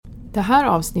Det här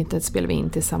avsnittet spelar vi in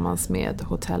tillsammans med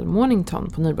Hotell Mornington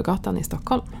på Nybrogatan i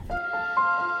Stockholm.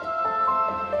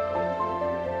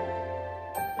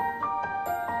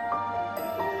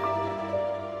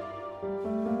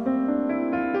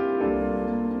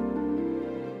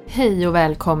 Hej och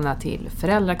välkomna till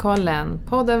Föräldrakollen,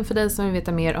 podden för dig som vill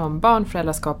veta mer om barn,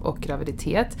 föräldraskap och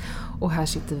graviditet. Och här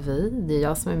sitter vi, det är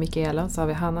jag som är Mikaela och så har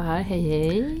vi Hanna här. Hej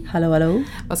hej! Hallå hallå!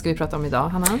 Vad ska vi prata om idag,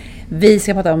 Hanna? Vi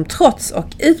ska prata om trots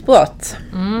och utbrott.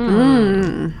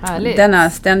 Härligt! Denna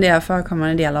ständiga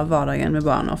förekommande del av vardagen med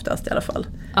barn oftast i alla fall.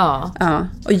 Ja.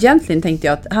 Och egentligen tänkte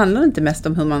jag att det handlar inte mest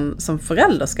om hur man som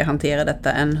förälder ska hantera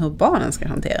detta än hur barnen ska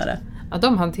hantera det. Ja,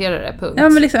 de hanterar det, punkt. Ja,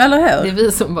 men liksom, eller hur? Det är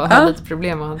vi som bara har lite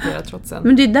problem att hantera trotsen.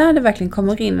 Men det är där det verkligen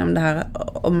kommer in om det här,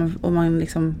 om man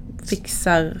liksom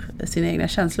fixar sina egna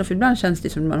känslor. För ibland känns det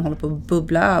som att man håller på att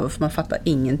bubbla över för man fattar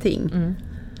ingenting. Mm.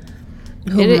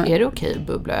 Är det okej att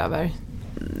bubbla över?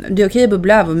 Det är okej att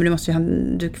bubbla över,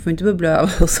 men du får inte bubbla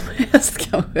över hur som helst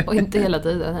kanske. Och inte hela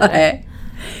tiden. Nej.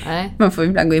 Nej. Man får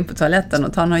ibland gå in på toaletten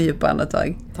och ta några djupa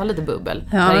andetag. Ta lite bubbel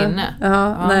där inne.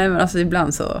 Ja, nej, men alltså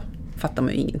ibland så fattar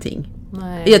man ju ingenting.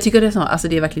 Nej. Jag tycker det är så, alltså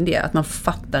det är verkligen det, att man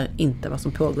fattar inte vad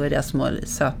som pågår i deras små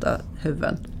söta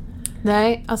huvuden.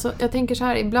 Nej, alltså jag tänker så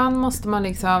här, ibland måste man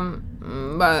liksom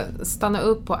bara stanna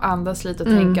upp och andas lite och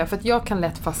tänka, för att jag kan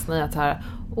lätt fastna i att här,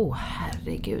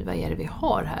 herregud, vad är det vi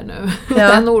har här nu?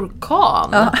 Ja. En orkan.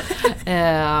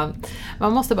 Ja.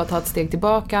 Man måste bara ta ett steg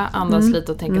tillbaka, andas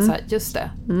lite och tänka så här, just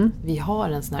det, vi har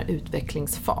en sån här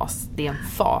utvecklingsfas. Det är en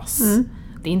fas.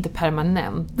 Det är inte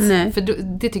permanent. Nej. För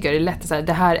det tycker jag är lätt att säga,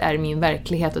 det här är min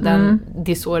verklighet och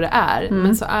det är så det är.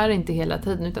 Men så är det inte hela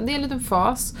tiden, utan det är en liten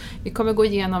fas. Vi kommer gå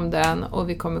igenom den och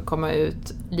vi kommer komma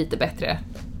ut lite bättre.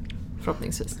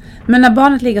 Förhoppningsvis. Men när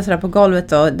barnet ligger sådär på golvet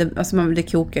då,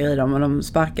 det kokar i dem och de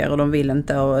sparkar och de vill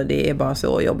inte och det är bara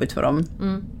så jobbigt för dem.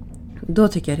 Då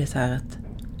tycker jag det är så här att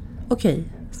okej,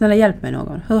 snälla hjälp mig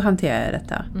någon. Hur hanterar jag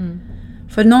detta?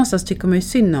 För någonstans tycker man ju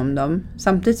synd om dem.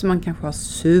 Samtidigt som man kanske har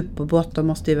superbråttom och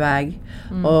måste iväg.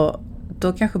 Och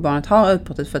då kanske barnet har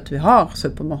utbrottet för att vi har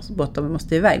superbråttom och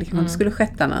måste iväg. Det kanske inte skulle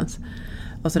skett annars.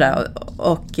 Och sådär.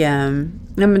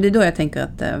 Men det är då jag tänker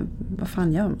att vad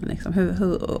fan gör man liksom?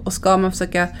 Och ska man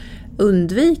försöka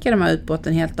undvika de här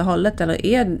utbrotten helt och hållet?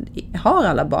 Eller har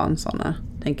alla barn sådana,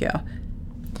 tänker jag?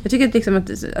 Jag tycker att, liksom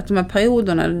att de här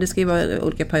perioderna, det ska ju vara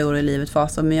olika perioder i livet,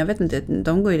 faser, men jag vet inte,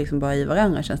 de går ju liksom bara i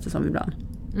varandra, känns det som ibland.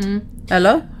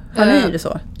 Eller? Har ni det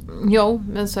så? Jo,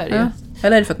 men så är det ju.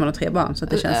 Eller är det för att man har 3 barn, så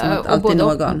att det känns som att alltid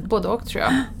någon... Både och tror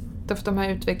jag. Därför de här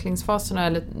utvecklingsfaserna,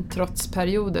 eller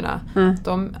trotsperioderna,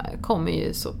 de kommer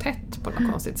ju så tätt på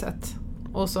något konstigt sätt.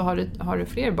 Och så har du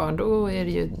fler barn, då är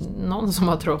det ju någon som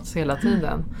har trots hela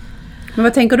tiden. Men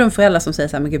vad tänker du om föräldrar som säger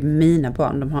så här, men gud, mina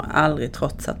barn, de har aldrig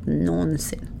trotsat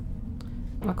någonsin?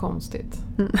 Vad konstigt,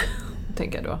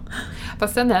 tänker jag då.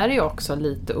 Fast sen är det ju också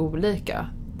lite olika.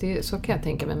 Så kan jag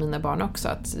tänka med mina barn också,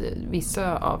 att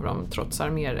vissa av dem trotsar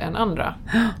mer än andra.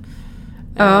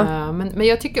 Ja. Men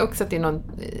jag tycker också att det är någon...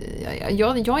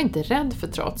 Jag är inte rädd för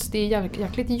trots. Det är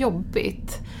jäkligt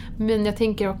jobbigt. Men jag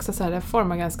tänker också så här, det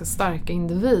formar ganska starka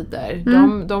individer.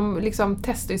 De liksom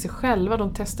testar sig själva,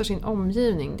 de testar sin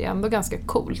omgivning. Det är ändå ganska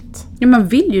coolt. Ja, man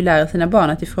vill ju lära sina barn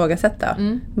att ifrågasätta.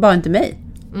 Bara inte mig.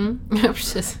 Ja,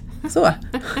 precis. Så.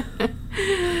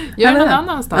 Gör någon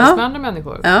annanstans med andra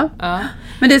människor. Ja.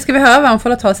 Men det ska vi höra vad han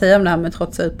får ta och säga om det här med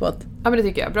trots och utbrott. Ja, men det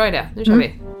tycker jag. Bra idé. Nu kör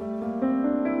vi.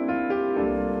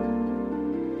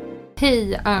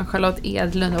 Hej, Ann-Charlotte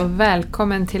Edlund och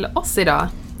välkommen till oss idag.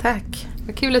 Tack.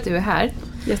 Vad kul att du är här.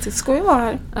 Jätteskoj att vara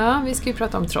här. Ja, vi ska ju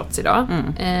prata om trots idag.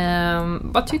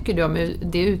 Vad tycker du om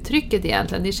det uttrycket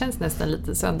egentligen? Det känns nästan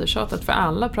lite söndertjatat, för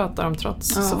alla pratar om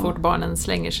trots så fort barnen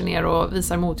slänger sig ner och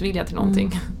visar motvilja till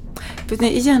någonting.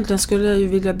 Egentligen skulle jag ju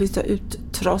vilja byta ut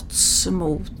trots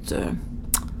mot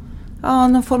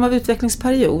någon form av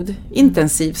utvecklingsperiod.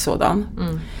 Intensiv sådan.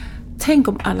 Tänk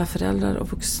om alla föräldrar och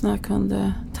vuxna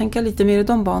kunde tänka lite mer i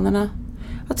de banorna.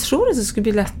 Jag tror att det skulle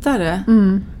bli lättare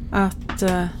att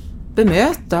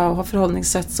bemöta och ha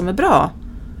förhållningssätt som är bra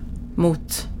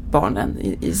mot barnen,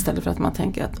 istället för att man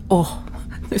tänker att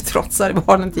nu trotsar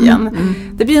barnet igen.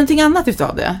 Det blir någonting annat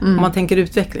utav det om man tänker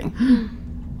utveckling.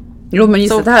 Jo, men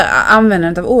just det här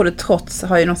användandet av ordet trots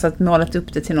har ju någonstans målat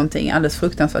upp det till någonting alldeles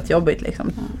fruktansvärt jobbigt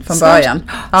liksom, från början.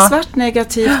 Svart,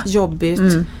 negativt,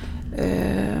 jobbigt.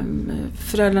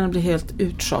 Föräldrarna blir helt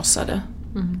utschasade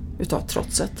utav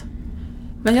trotset.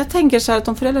 Men jag tänker så här, att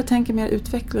om föräldrar tänker mer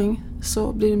utveckling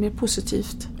så blir det mer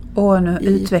positivt. Nu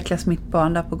utvecklas mitt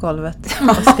barn där på golvet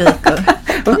och skriker.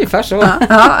 Ungefär så.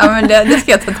 Ja, men det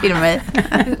ska jag ta till mig.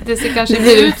 Det ser kanske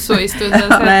inte ut så i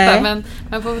stundens hetta, men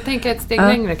man får tänka ett steg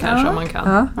längre kanske om man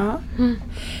kan.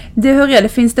 Hur är det?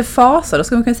 Finns det faser? Då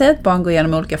ska man kunna säga att barn går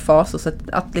igenom olika faser. Så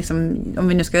att liksom, om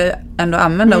vi nu ska ändå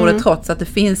använda ordet trots, att det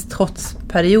finns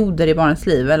trotsperioder i barnets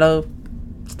liv. Eller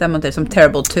stämmer inte det som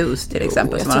terrible twos till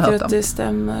exempel? Jag som man har hört tycker att det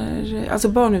stämmer. Alltså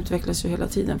barn utvecklas ju hela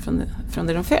tiden från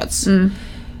det de föds.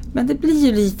 Men det blir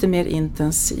ju lite mer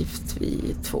intensivt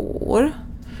vid 2 år.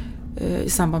 I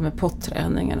samband med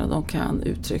potträningen, och de kan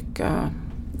uttrycka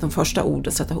de första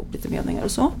orden, sätta ihop lite meningar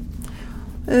och så.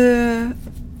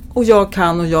 Och jag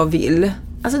kan och jag vill.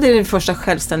 Alltså det är den första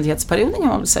självständighetsperioden kan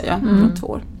man väl säga, runt 2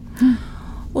 år.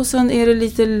 Och sen är det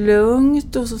lite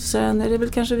lugnt, och sen är det väl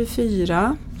kanske vid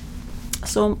 4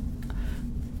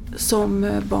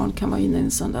 som barn kan vara inne i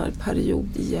en sån där period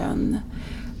igen.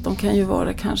 De kan ju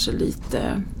vara kanske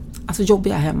lite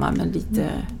jobbiga hemma, men lite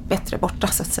bättre borta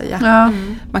så att säga. Ja.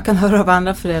 Man kan höra av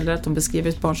andra föräldrar att de beskriver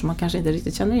ett barn som man kanske inte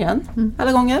riktigt känner igen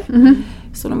alla gånger.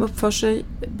 Så de uppför sig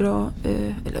bra,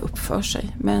 eller uppför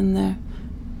sig, men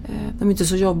de är inte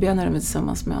så jobbiga när de är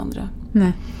tillsammans med andra.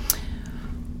 Nej.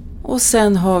 Och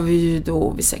sen har vi ju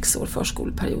då vid 6 år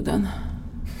förskoleperioden.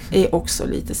 Är också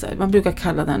lite så här, man brukar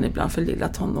kalla den ibland för lilla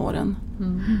tonåren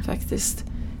faktiskt.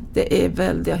 Det är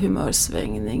väldiga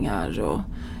humörsvängningar och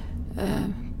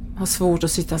har svårt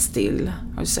att sitta still,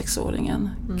 har ju 6-åringen.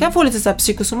 Kan få lite så här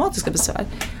psykosomatiska besvär.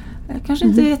 Kanske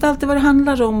inte vet alltid vad det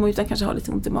handlar om, utan kanske har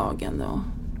lite ont i magen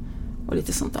och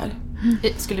lite sånt där.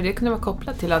 Skulle det kunna vara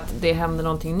kopplat till att det händer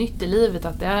någonting nytt i livet?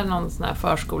 Att det är någon sån här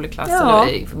förskoleklass Ja.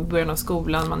 eller i början av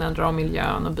skolan, man ändrar om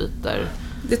miljön och byter?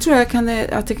 Det tror jag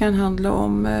att det kan handla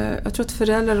om. Jag tror att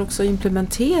föräldrar också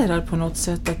implementerar på något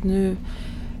sätt att nu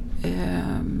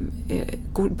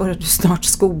börjar du snart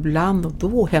skolan och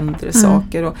då händer det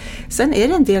saker. Och sen är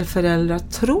det en del föräldrar,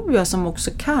 tror jag, som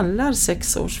också kallar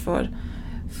 6 års för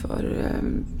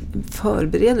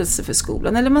förberedelse för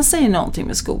skolan. Eller man säger någonting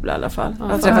med skola i alla fall.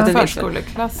 Ja,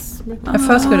 förskoleklass.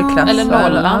 Förskoleklass. Eller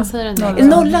nollan säger en del.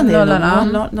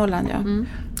 Nollan, ja.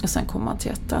 Och sen kommer man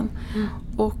till 1:an.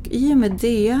 Och i och med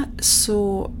det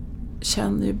så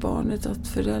känner ju barnet att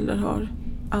föräldrar har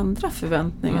andra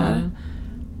förväntningar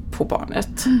på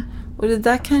barnet. Och det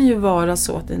där kan ju vara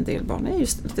så att en del barn är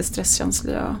just lite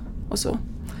stresskänsliga och så.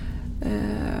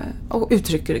 Och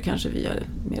uttrycker det kanske via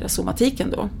mera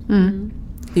somatiken då. Det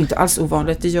är ju inte alls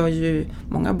ovanligt. Det gör ju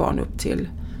många barn upp till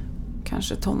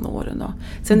kanske tonåren då.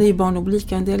 Sen är ju barn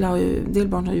olika. En del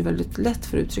barn har ju väldigt lätt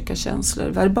för att uttrycka känslor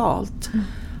verbalt.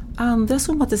 Andra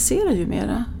somatiserar ju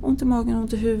mera. Ont i magen,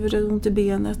 ont i huvudet, ont i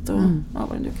benet och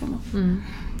vad det nu kan vara.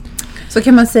 Så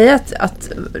kan man säga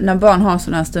att när barn har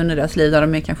sådana här stunder i deras liv där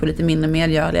de är kanske lite mindre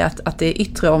medgörliga, att det är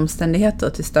yttre omständigheter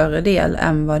till större del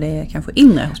än vad det är kanske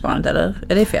inre hos barnet, eller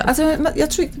är det fel? Alltså, jag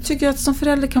tycker att som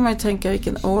förälder kan man ju tänka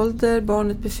vilken ålder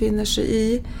barnet befinner sig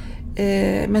i.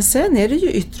 Men sen är det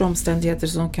ju yttre omständigheter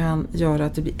som kan göra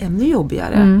att det blir ännu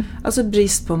jobbigare. Alltså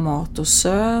brist på mat och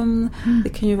sömn. Det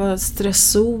kan ju vara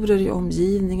stressorer i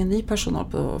omgivningen, i personal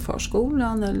på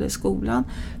förskolan eller skolan.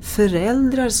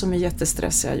 Föräldrar som är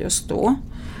jättestressiga just då.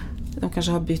 De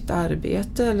kanske har bytt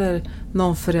arbete eller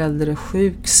någon förälder är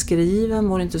sjukskriven,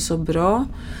 mår inte så bra.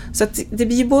 Så att det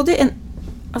blir ju både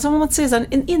alltså om man säger så här,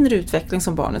 en inre utveckling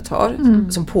som barnet har,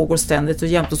 som pågår ständigt och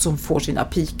jämt och som får sina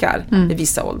pikar i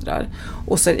vissa åldrar.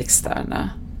 Och så är det externa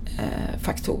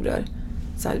faktorer,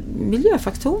 så här,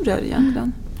 miljöfaktorer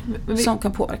egentligen, som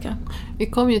kan påverka. Vi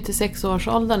kom ju till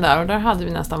 6-årsåldern där, och där hade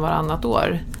vi nästan varannat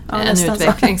år en nästan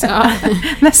utveckling. Så,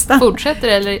 nästan. Fortsätter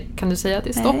det, eller kan du säga att det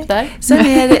är stopp där?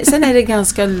 Sen är det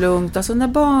ganska lugnt. Alltså när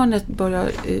barnet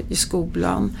börjar i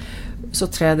skolan så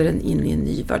träder den in i en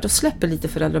ny värld och släpper lite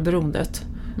föräldraberoendet.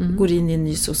 Går in i en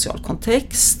ny social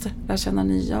kontext, lär känna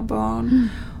nya barn.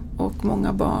 Och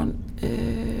många barn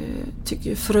tycker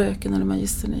ju fröken eller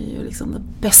magistern är ju liksom den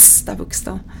bästa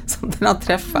vuxna som den har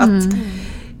träffat.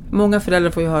 Många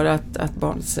föräldrar får ju höra att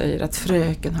barnet säger att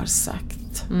fröken har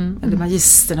sagt eller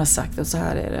magistern har sagt, och så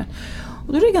här är det.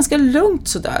 Och då är det ganska lugnt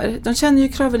sådär. De känner ju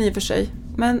kraven i och för sig.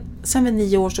 Men sen vid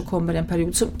 9 år så kommer en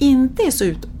period som inte är så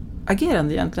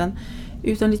utagerande egentligen,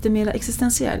 utan lite mer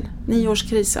existentiell.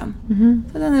 9-årskrisen.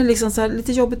 Den är liksom så här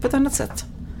lite jobbigt på ett annat sätt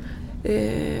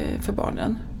för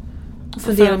barnen. Och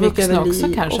för vuxna också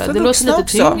kanske. Det låter lite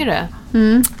tyngre.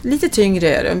 Lite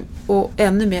tyngre är det. Och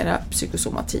ännu mera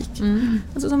psykosomatik.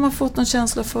 Alltså de har fått någon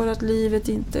känsla för att livet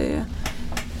inte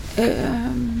är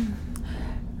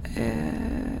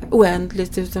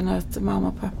oändligt, utan att mamma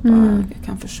och pappa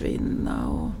kan försvinna.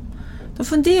 Och de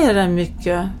funderar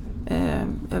mycket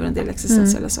över en del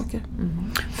existentiella saker.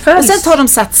 Och sen tar de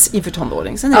sats inför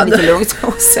tonåring. Sen är det lite lugnt.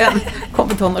 Och sen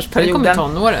kommer tonårsperioden. Sen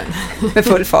kommer tonåren. Med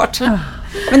full fart.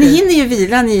 Men ni hinner ju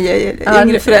vila, ni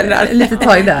yngre föräldrar. Lite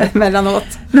tag där. Mellanåt.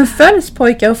 Men följs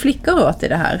pojkar och flickor åt i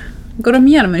det här? Går de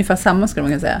igenom ungefär samma, skulle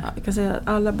man kunna säga? Ja, jag kan säga att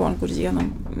alla barn går igenom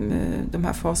de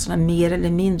här faserna mer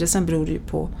eller mindre. Sen beror det ju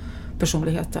på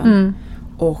personligheten.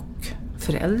 Och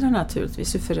föräldrarna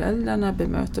naturligtvis, hur föräldrarna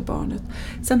bemöter barnet.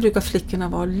 Sen brukar flickorna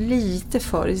vara lite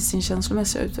före i sin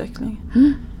känslomässiga utveckling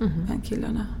än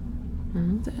killarna.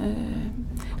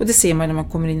 Och det ser man när man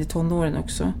kommer in i tonåren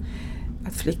också.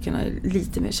 Att flickorna är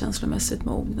lite mer känslomässigt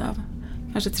mogna.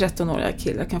 Kanske 13-åriga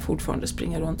killar kan fortfarande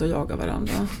springa runt och jaga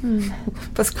varandra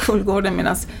på skolgården,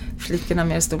 medan flickorna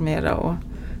mer står mera och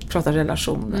pratar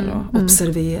relationer och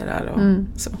observerar och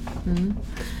så.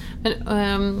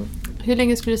 Men, hur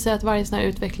länge skulle du säga att varje sån här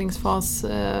utvecklingsfas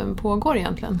pågår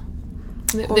egentligen?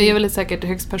 Det är väl säkert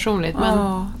högst personligt, men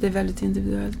ja, det är väldigt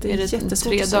individuellt. Det är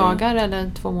jättesvårt 3 dagar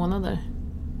eller 2 månader?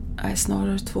 Nej,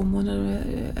 snarare 2 månader,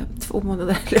 2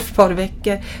 månader eller ett par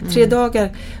veckor. 3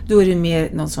 dagar, då är det mer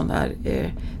någon sån där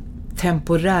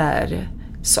temporär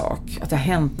sak. Att det har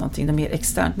hänt någonting, det är mer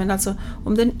externt. Men alltså,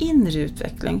 om det är en inre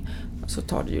utveckling så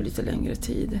tar det ju lite längre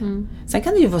tid. Sen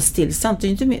kan det ju vara stillsamt. Det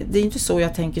är inte så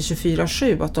jag tänker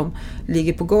 24/7 att de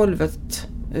ligger på golvet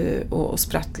och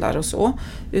sprattlar och så.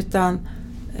 Utan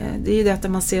det är ju det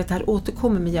att man ser att det här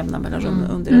återkommer med jämna mellanrum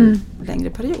under en längre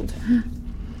period.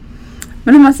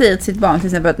 Men om man säger till sitt barn till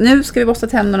exempel att nu ska vi borsta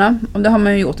tänderna, och det har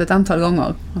man ju gjort ett antal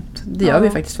gånger. Det gör vi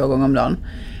faktiskt 2 gånger om dagen.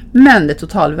 Men det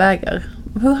totalvägrar.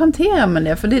 Hur hanterar man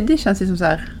det? För det känns ju som så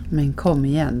här, men kom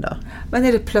igen då. Men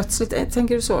är det plötsligt,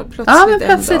 tänker du så? Plötsligt ja, men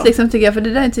plötsligt liksom, tycker jag. För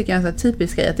det där tycker jag är en så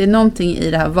typisk grej. Att det är någonting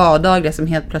i det här vardagliga som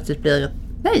helt plötsligt blir,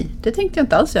 nej, det tänkte jag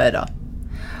inte alls göra idag.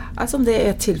 Alltså om det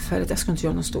är tillfälligt, jag ska inte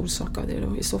göra någon stor sak av det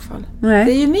då i så fall. Nej.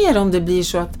 Det är ju mer om det blir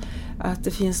så att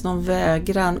det finns någon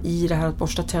vägran i det här att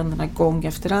borsta tänderna gång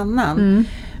efter annan.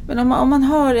 Men om man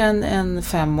har en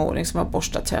 5-åring som har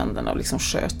borstat tänderna och liksom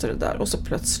sköter det där, och så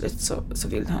plötsligt så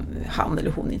vill han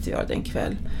eller hon inte göra det en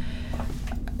kväll,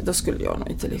 då skulle jag nog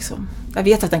inte liksom... Jag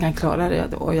vet att den kan klara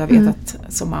det, och jag vet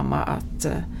att som mamma att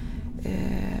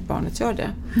barnet gör det.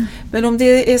 Men om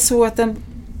det är så att den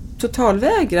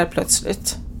totalvägrar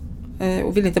plötsligt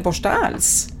och vill inte borsta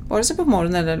alls, vare sig på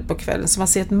morgonen eller på kvällen, så man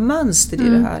ser ett mönster i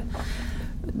det här,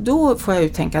 då får jag ju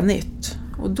tänka nytt.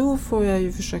 Och då får jag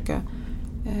ju försöka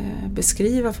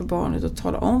beskriva för barnet och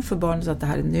tala om för barnet att det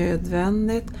här är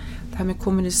nödvändigt. Det här med att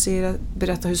kommunicera,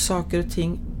 berätta hur saker och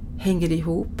ting hänger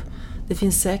ihop. Det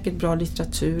finns säkert bra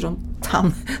litteratur om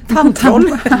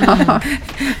tandtroll.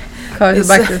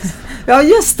 Ja,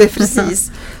 just det,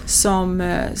 precis. Som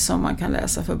man kan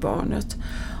läsa för barnet.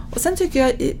 Och sen tycker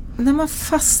jag, när man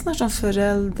fastnar som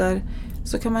förälder,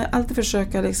 så kan man alltid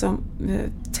försöka liksom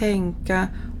tänka,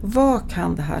 vad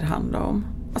kan det här handla om?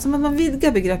 Alltså man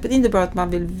vidgar begreppet, inte bara att man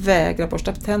vill vägra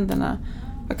borsta tänderna.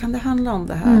 Vad kan det handla om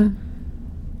det här?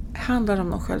 Handlar det om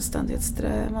någon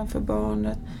självständighetssträvan för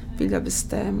barnet? Vill jag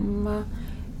bestämma?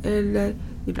 Eller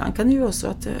ibland kan det ju vara så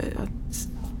att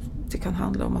det kan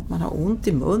handla om att man har ont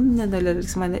i munnen, eller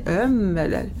liksom man är öm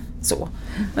eller så.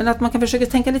 Men att man kan försöka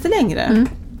tänka lite längre.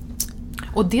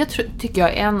 Och det tycker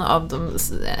jag är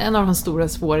en av de stora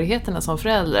svårigheterna som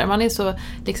förälder. Man är så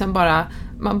liksom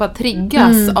man bara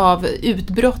triggas av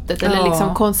utbrottet eller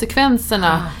liksom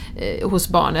konsekvenserna hos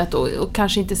barnet, och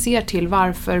kanske inte ser till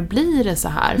varför blir det så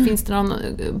här. Finns det någon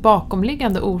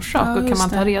bakomliggande orsak, och kan man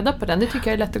ta reda på den? Det tycker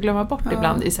jag är lätt att glömma bort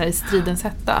ibland i stridens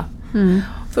hetta.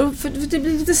 För det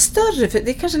blir lite större, för det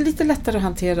är kanske lite lättare att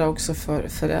hantera också för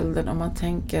föräldern om man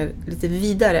tänker lite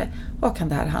vidare. Vad kan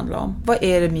det här handla om? Vad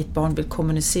är det mitt barn vill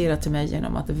kommunicera till mig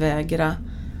genom att vägra?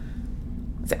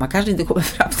 Man kanske inte kommer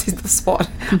fram till ett svar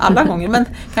alla gånger, men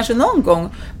kanske någon gång.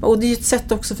 Och det är ju ett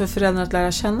sätt också för föräldrar att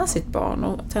lära känna sitt barn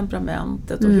och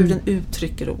temperamentet och hur den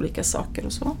uttrycker olika saker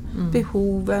och så.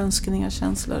 Behov, önskningar,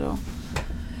 känslor och...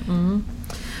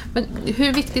 Men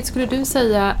hur viktigt skulle du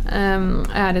säga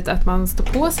är det att man står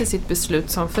på sig sitt beslut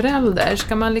som förälder?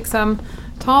 Ska man liksom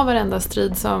ta varenda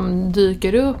strid som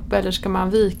dyker upp, eller ska man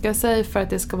vika sig för att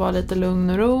det ska vara lite lugn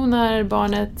och ro när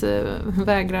barnet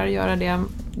vägrar göra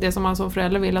det som man som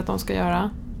förälder vill att de ska göra?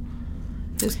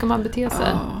 Hur ska man bete sig?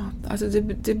 Ja, alltså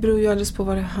det beror ju alldeles på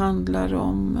vad det handlar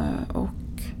om, och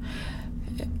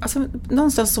alltså,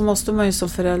 någonstans så måste man ju som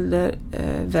förälder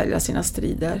välja sina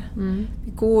strider.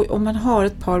 Om man har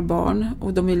ett par barn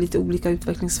och de är lite olika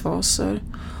utvecklingsfaser,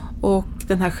 och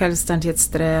den här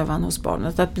självständighetssträvan hos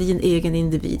barnet att bli en egen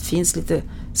individ finns lite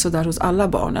sådär hos alla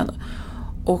barnen,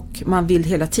 och man vill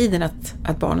hela tiden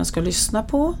att barnen ska lyssna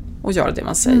på och göra det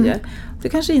man säger. Det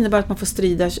kanske innebär att man får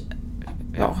strida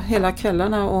hela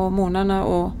kvällarna och morgnarna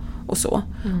och så.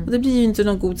 Och det blir ju inte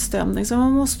någon god stämning, så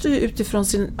man måste ju utifrån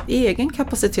sin egen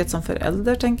kapacitet som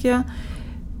förälder, tänker jag,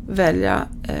 välja,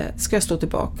 ska jag stå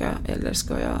tillbaka eller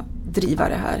ska jag driva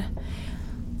det här?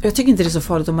 Jag tycker inte det är så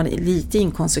farligt om man är lite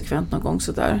inkonsekvent någon gång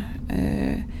sådär.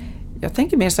 Jag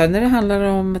tänker mer så här, när det handlar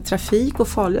om trafik och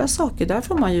farliga saker, där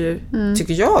får man ju,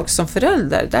 tycker jag som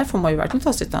förälder, där får man ju verkligen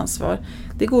ta sitt ansvar.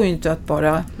 Det går ju inte att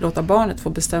bara låta barnet få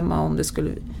bestämma om det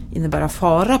skulle innebära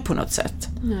fara på något sätt.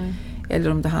 Nej.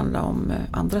 Eller om det handlar om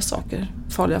andra saker,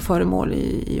 farliga föremål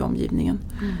i omgivningen.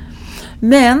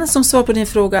 Men som svar på din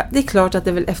fråga, det är klart att det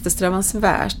är väl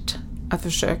eftersträvansvärt att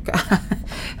försöka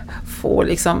få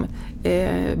liksom,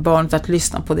 barnet att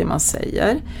lyssna på det man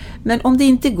säger. Men om det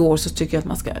inte går så tycker jag att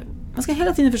man ska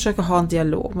hela tiden försöka ha en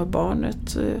dialog med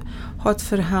barnet, ha ett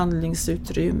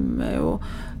förhandlingsutrymme och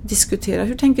diskutera,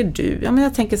 hur tänker du? Ja, men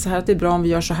jag tänker så här att det är bra om vi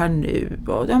gör så här nu.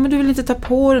 Och, ja, men du vill inte ta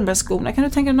på de där skorna. Kan du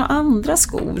tänka dig några andra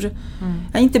skor?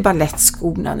 Ja, inte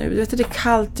ballettskorna nu. Du vet, det är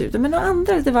kallt ute. Men några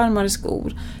andra lite varmare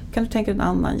skor. Kan du tänka dig en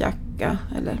annan jacka?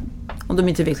 Eller om de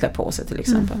inte vill klä på sig till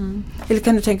exempel. Eller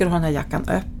kan du tänka dig att ha den här jackan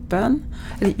öppen?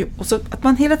 Eller, och så, att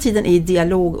man hela tiden är i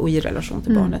dialog och i relation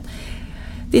till barnet.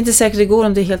 Det är inte säkert det går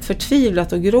om det är helt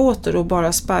förtvivlat och gråter och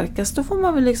bara sparkas. Då får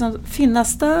man väl liksom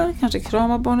finnas där, kanske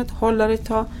krama barnet, hålla det ett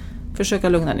tag, försöka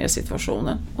lugna ner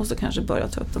situationen och så kanske börja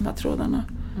ta upp de här trådarna.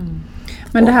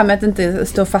 Men det här med att inte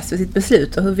stå fast vid sitt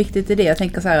beslut, och hur viktigt är det? Jag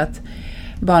tänker så här att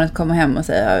barnet kommer hem och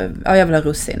säger, ja, jag vill ha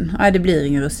russin. Ja, det blir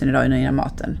ingen russin idag innan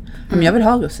maten. Men jag vill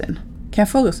ha russin. Kan jag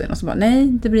få russin? Och så bara, nej,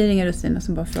 det blir ingen russin. Och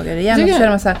så bara frågar det igen. Och så känner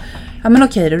man så här, ja men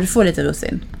okej då, du får lite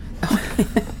russin.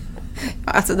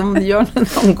 Alltså de gör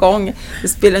det någon gång. Det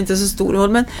spelar inte så stor roll.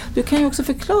 Men du kan ju också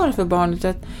förklara för barnet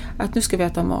att nu ska vi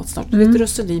äta mat snart. Du vet,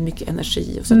 russin är mycket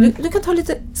energi. Och så. Du kan ta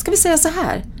lite, ska vi säga så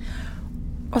här?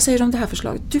 Vad säger du om det här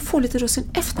förslaget? Du får lite russin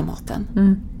efter maten.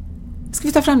 Ska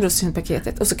vi ta fram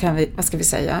russinpaketet? Och så kan vi, vad ska vi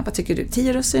säga? Vad tycker du?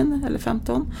 10 russin eller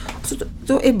 15? Så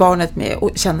då är barnet med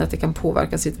och känner att det kan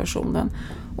påverka situationen.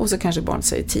 Och så kanske barnet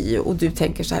säger 10 och du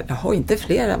tänker så här, jaha, inte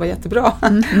flera, var jättebra.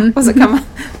 Och så kan man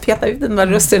peta ut de där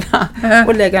russina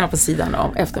och lägga dem på sidan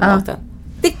om efter maten.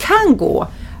 Det kan gå.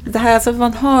 Det här, alltså,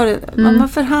 man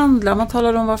förhandlar, man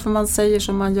talar om varför man säger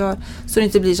som man gör. Så det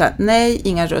inte blir så här, nej,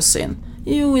 inga russin.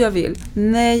 Jo, jag vill.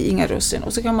 Nej, inga russin.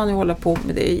 Och så kan man ju hålla på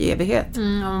med det i evighet.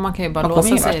 Ja, man kan ju bara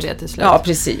låsa sig det till slut. Ja,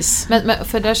 precis. Men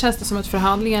för där känns det som att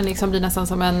förhandlingen liksom blir nästan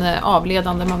som en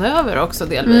avledande manöver också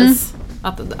delvis.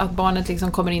 Att barnet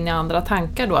liksom kommer in i andra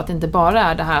tankar då. Att det inte bara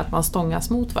är det här att man stångas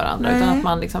mot varandra. Utan att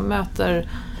man liksom möter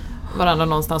varandra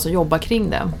någonstans och jobbar kring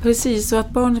det. Precis, och att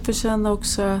barnet får känna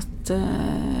också att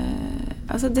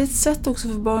alltså det är ett sätt också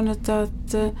för barnet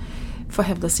att få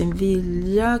hävda sin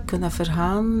vilja, kunna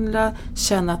förhandla,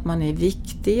 känna att man är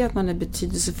viktig, att man är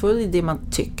betydelsefull i det man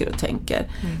tycker och tänker.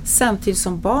 Samtidigt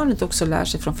som barnet också lär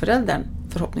sig från föräldern,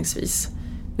 förhoppningsvis.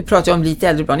 Vi pratar ju om lite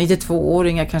äldre barn, inte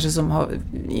 2-åringar kanske som har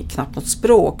knappt något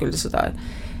språk eller sådär.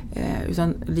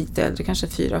 Utan lite äldre, kanske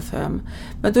 4-5.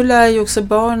 Men då lär ju också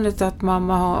barnet att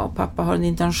mamma och pappa har en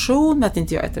intention med att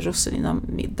inte jag äter russin innan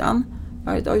middagen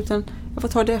varje dag, utan jag får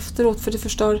ta det efteråt för det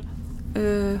förstör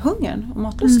hungern och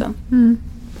matlusten.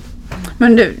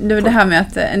 Men det här med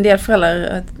att en del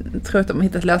föräldrar tror att de har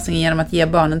hittat lösningen genom att ge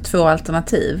barnen 2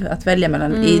 alternativ att välja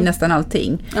mellan i nästan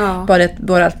allting. Ja.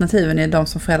 Båda alternativen är de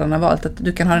som föräldrarna har valt. Att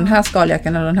du kan ha den här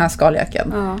skaljackan eller den här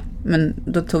skaljackan. Ja. Men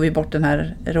då tog vi bort den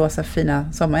här rosa fina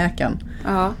sommarjackan.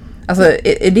 Ja. Alltså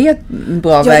är det en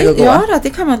bra väg att gå? Ja,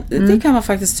 det kan man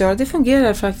faktiskt göra. Det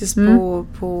fungerar faktiskt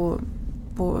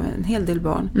på en hel del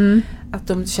barn. Att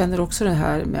de känner också det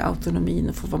här med autonomin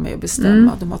och får vara med och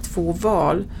bestämma. De har 2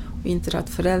 val och inte att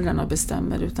föräldrarna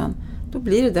bestämmer, utan då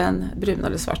blir det den bruna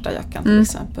eller svarta jackan till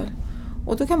exempel.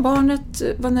 Och då kan barnet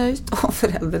vara nöjd och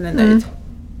föräldern är nöjd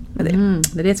med det.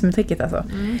 Det är det som är tricket alltså.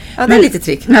 Ja, det är lite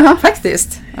trick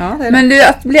faktiskt. Ja, det är men du,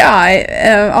 att bli arg,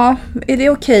 är det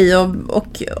okej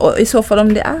och i så fall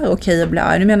om det är okej att bli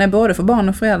arg? Nu menar jag både för barn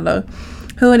och föräldrar.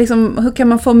 Hur kan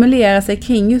man formulera sig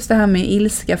kring just det här med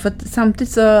ilska? För att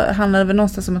samtidigt så handlar det väl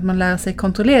någonstans om att man lär sig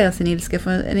kontrollera sin ilska.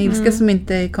 För en ilska som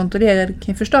inte är kontrollerad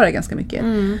kan ju förstöra ganska mycket.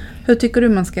 Hur tycker du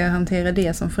man ska hantera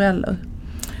det som förälder?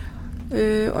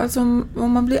 Alltså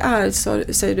om man blir arg,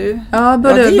 säger du? Ja,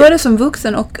 både som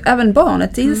vuxen och även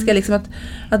barnets ilska. Liksom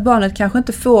att barnet kanske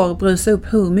inte får brusa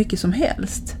upp hur mycket som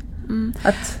helst.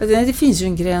 Det finns ju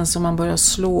en gräns om man börjar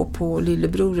slå på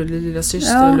lillebror eller lilla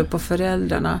syster eller på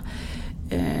föräldrarna.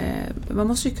 Man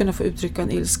måste ju kunna få uttrycka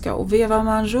en ilska, och vevar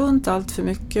man runt allt för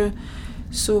mycket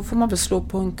så får man väl slå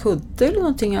på en kudde eller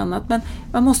någonting annat. Men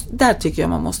där tycker jag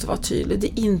man måste vara tydlig. Det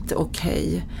är inte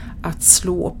okej att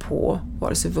slå på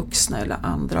vare sig vuxna eller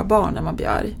andra barn när man blir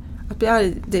arg. Att bli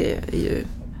arg, det är ju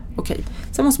okej.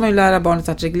 Sen måste man ju lära barnet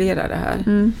att reglera det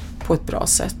här på ett bra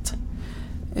sätt.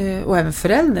 Och även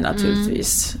föräldern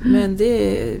naturligtvis. Men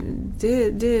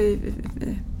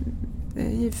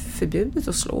Det är förbjudet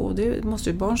att slå, och det måste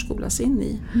ju barn skolas in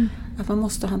i. Att man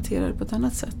måste hantera det på ett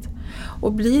annat sätt.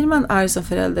 Och blir man arg som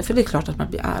förälder, för det är klart att man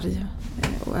blir arg,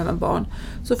 och även barn,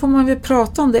 så får man väl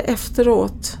prata om det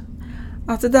efteråt.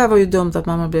 Att det där var ju dumt att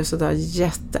mamma blev så där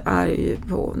jättearg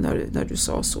på när du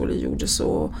sa så eller gjorde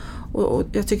så. Och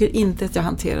jag tycker inte att jag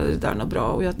hanterade det där något bra.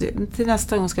 Och till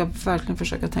nästa gång ska jag verkligen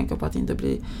försöka tänka på att inte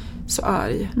bli så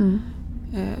arg.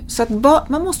 Så att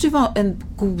man måste ju vara en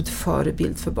god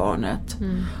förebild för barnet.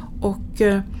 Och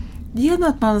genom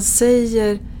att man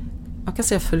kan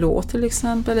säga förlåt till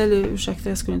exempel, eller ursäkta,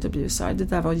 jag skulle inte bli så arg. Det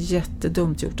där var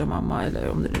jättedumt gjort av mamma, eller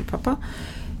om det är pappa.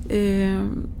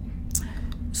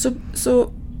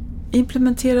 Så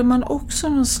implementerar man också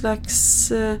någon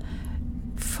slags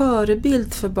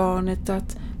förebild för barnet,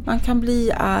 att man kan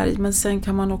bli arg, men sen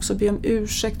kan man också be om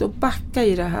ursäkt och backa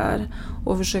i det här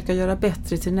och försöka göra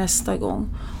bättre till nästa gång.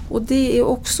 Och det är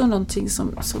också någonting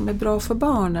som är bra för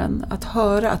barnen, att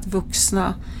höra att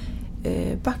vuxna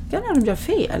backar när de gör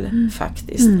fel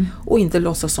faktiskt, och inte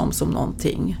låtsas som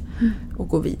någonting och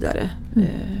gå vidare.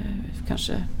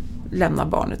 Kanske lämna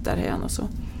barnet därhen och så.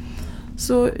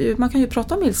 Så man kan ju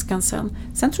prata om ilskan sen.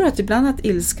 Sen tror jag att ibland att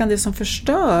ilskan, det som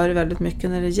förstör väldigt mycket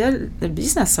när det blir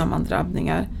såna här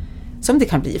sammandrabbningar, som det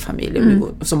kan bli i familjer,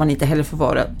 som man inte heller får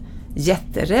vara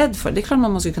jätterädd för. Det är klart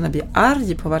man måste kunna bli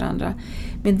arg på varandra.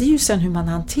 Men det är ju sen hur man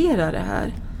hanterar det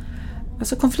här.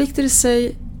 Alltså konflikter i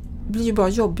sig blir ju bara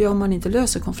jobbiga om man inte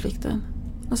löser konflikten.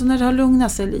 Alltså när det har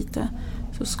lugnat sig lite,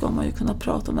 så ska man ju kunna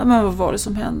prata om det. Men vad var det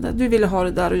som hände? Du ville ha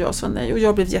det där och jag sa nej. Och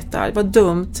jag blev jättearg. Vad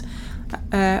dumt.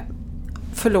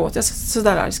 Förlåt, så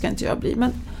där arg ska inte jag bli.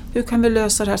 Men hur kan vi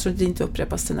lösa det här så att det inte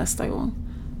upprepas till nästa gång?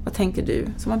 Vad tänker du?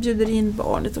 Så man bjuder in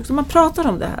barnet också. Man pratar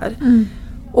om det här.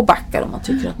 Och backar om man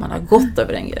tycker att man har gått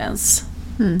över en gräns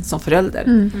som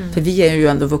förälder. För vi är ju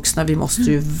ändå vuxna. Vi måste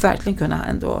ju verkligen kunna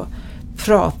ändå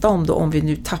prata om det, om vi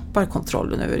nu tappar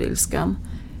kontrollen över ilskan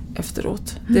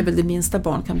efteråt. Det är väl det minsta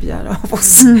barn kan begära av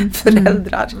oss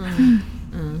föräldrar.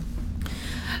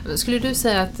 Skulle du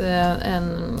säga att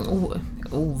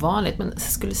ovanligt, men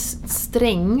skulle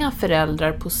stränga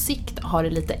föräldrar på sikt ha det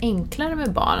lite enklare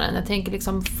med barnen? Jag tänker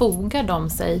liksom, fogar de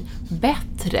sig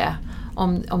bättre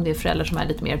om det är föräldrar som är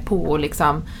lite mer på och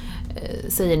liksom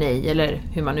säger nej, eller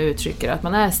hur man uttrycker, att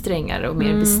man är strängare och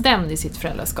mer bestämd i sitt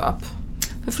föräldraskap?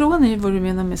 För frågan är ju vad du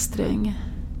menar med sträng.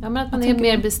 Ja, men att man är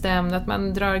mer bestämd, att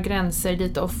man drar gränser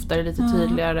lite oftare, lite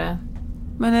tydligare.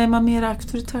 Men är man mer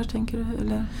auktoritär, tänker du?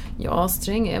 Eller? Ja,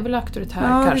 sträng är väl auktoritär,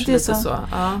 kanske lite så.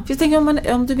 Ja. Jag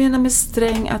tänker om du menar med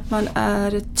sträng att man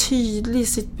är tydlig i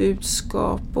sitt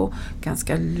budskap och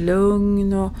ganska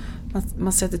lugn och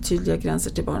man sätter tydliga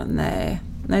gränser till barnen.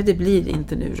 Nej, det blir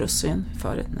inte nu russin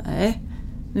förut. Nej,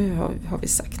 nu har vi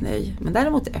sagt nej. Men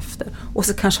däremot efter. Och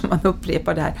så kanske man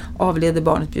upprepar det här. Avleder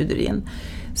barnet, bjuder in.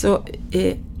 Så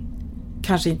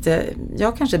kanske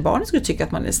barnet skulle tycka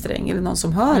att man är sträng, eller någon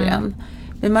som hör en.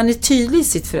 Men man är tydlig i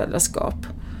sitt föräldraskap.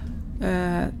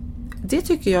 Det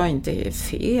tycker jag inte är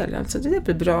fel. Alltså det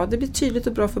blir bra. Det blir tydligt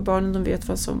och bra för barnen. De vet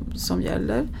vad som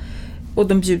gäller. Och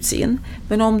de bjuds in.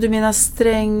 Men om du menar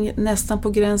sträng nästan på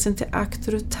gränsen till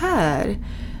auktoritär.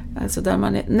 Alltså där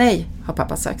man är, nej har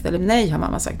pappa sagt, eller nej har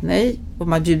mamma sagt, nej. Och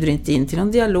man bjuder inte in till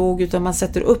någon dialog, utan man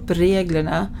sätter upp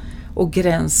reglerna och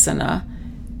gränserna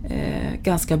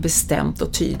ganska bestämt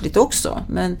och tydligt också.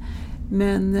 Men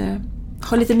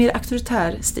har lite mer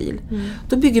auktoritär stil.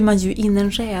 Då bygger man ju in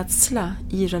en rädsla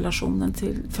i relationen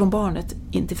från barnet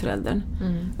in till föräldern.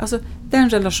 Alltså den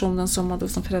relationen som man då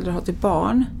som föräldrar har till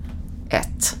barn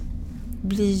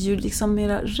blir ju liksom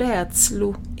mera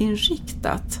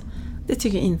rädsloinriktat. Det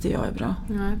tycker inte jag är bra.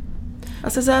 Nej.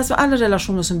 Alltså alla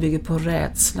relationer som bygger på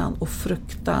rädslan och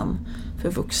fruktan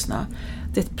för vuxna,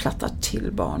 det plattar till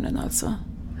barnen alltså.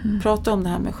 Prata om det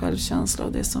här med självkänsla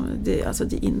och det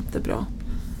är inte bra.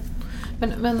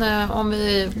 Men om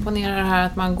vi ponerar det här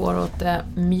att man går åt det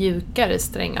mjukare,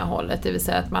 stränga hållet, det vill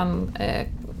säga att man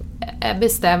är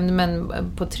bestämd men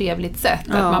på ett trevligt sätt.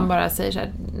 Ja. Att man bara säger så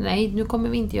här: nej, nu kommer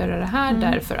vi inte göra det här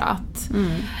därför att.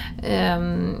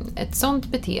 Ett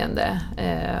sånt beteende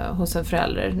hos en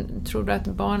förälder, tror du att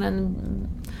barnen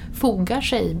fogar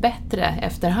sig bättre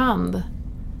efterhand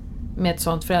med ett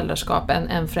sånt föräldraskap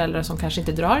än föräldrar som kanske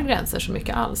inte drar gränser så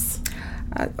mycket alls?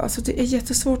 Alltså det är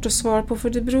jättesvårt att svara på, för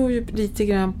det beror ju lite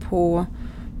grann på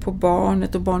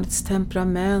barnet och barnets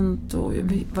temperament och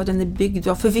vad den är byggd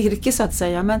av för virke så att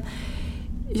säga. Men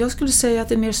jag skulle säga att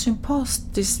det är mer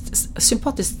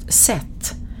sympatiskt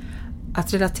sätt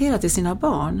att relatera till sina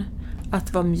barn,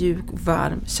 att vara mjuk,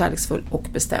 varm, kärleksfull och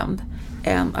bestämd,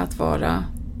 än att vara,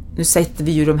 nu sätter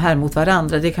vi ju de här mot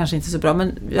varandra, det är kanske inte så bra,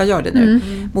 men jag gör det nu,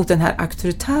 mot den här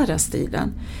auktoritära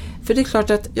stilen. För det är klart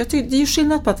att det är ju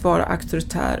skillnad på att vara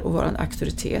auktoritär och vara en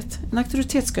auktoritet. En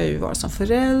auktoritet ska ju vara som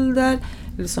förälder,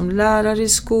 eller som lärare i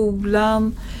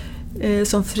skolan,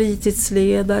 som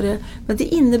fritidsledare. Men det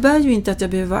innebär ju inte att jag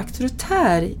behöver vara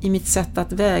auktoritär i mitt sätt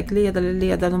att vägleda eller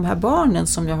leda de här barnen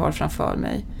som jag har framför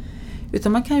mig.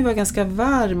 Utan man kan ju vara ganska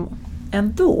varm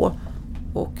ändå.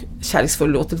 Och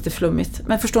kärleksfull låter lite flummigt.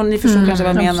 Men ni förstår kanske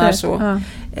vad jag menar så. Ja.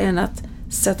 Än att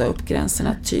sätta upp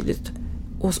gränserna tydligt.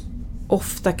 Och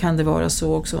ofta kan det vara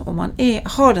så också. Om man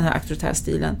har den här auktoritära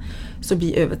stilen så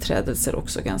blir överträdelser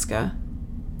också ganska,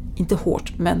 inte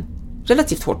hårt, men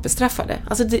relativt hårt bestraffade.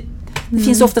 Alltså det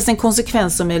finns oftast en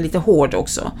konsekvens som är lite hård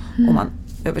också. Om man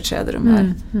överträder de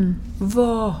här.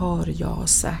 Vad har jag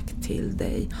sagt till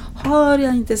dig? Har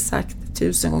jag inte sagt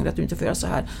 1000 gånger att du inte får göra så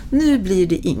här? Nu blir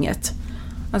det inget.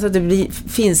 Alltså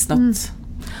finns något.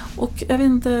 Och jag vet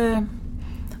inte.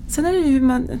 Sen är det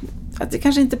ju att det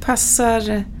kanske inte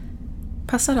passar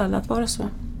alla att vara så.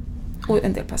 Och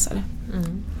en del passar det.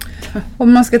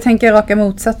 Om man ska tänka raka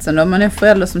motsatsen då. Om man är en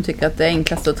förälder som tycker att det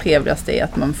enklaste och trevligaste är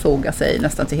att man fogar sig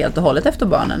nästan till helt och hållet efter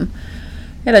barnen.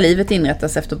 Hela livet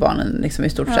inrättas efter barnen liksom i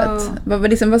stort sett.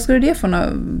 Vad skulle det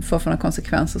få för några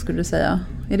konsekvenser skulle du säga?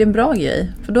 Är det en bra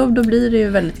grej? För då blir det ju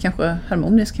väldigt kanske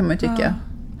harmoniskt kan man ju tycka. Ja,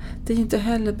 det är inte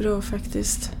heller bra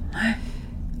faktiskt. Nej.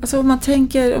 Alltså om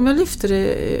jag lyfter det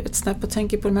ett snabbt och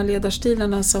tänker på de här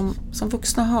ledarstilarna som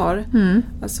vuxna har.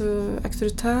 Alltså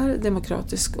auktoritär,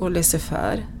 demokratisk och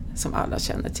laissez-faire som alla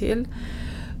känner till.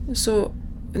 Så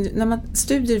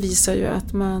studier visar ju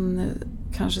att man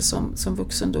kanske som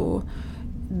vuxen då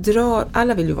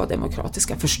alla vill ju vara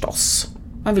demokratiska förstås.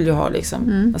 Man vill ju ha liksom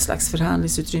en slags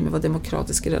förhandlingsutrymme, vara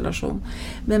demokratisk i relation.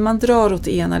 Men man drar åt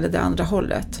det ena eller det andra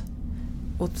hållet.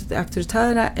 Åt det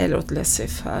auktoritära eller åt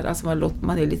laissez-faire. Alltså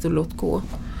man är lite och låt gå.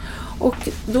 Och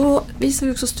då visar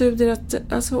vi också studier att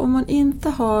alltså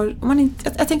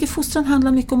jag tänker fostran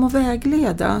handlar mycket om att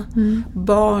vägleda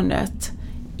barnet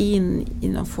in i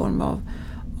någon form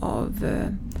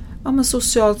av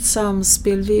socialt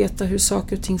samspel, veta hur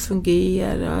saker och ting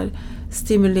fungerar,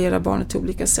 stimulera barnet till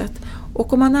olika sätt.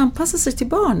 Och om man anpassar sig till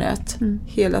barnet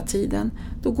hela tiden,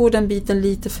 då går den biten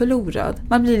lite förlorad.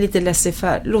 Man blir lite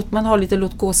laissez-faire, man har lite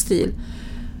låt-gå-stil.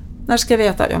 När ska jag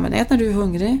äta? Ja, men ät när du är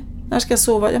hungrig. När ska jag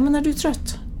sova? Ja, men när du är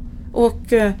trött.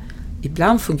 Och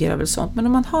ibland fungerar väl sånt, men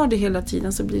om man har det hela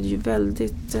tiden så blir det ju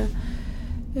väldigt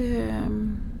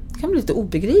det kan bli lite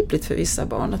obegripligt för vissa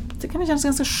barn. Det kan kännas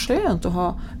ganska skönt att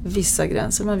ha vissa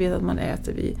gränser. Man vet att man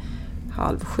äter vid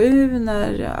 6:30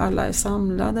 när alla är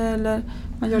samlade eller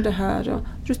man gör det här.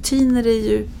 Och rutiner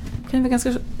kan ju vara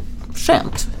ganska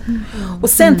skönt. Och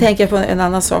sen tänker jag på en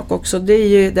annan sak också. Det är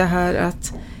ju det här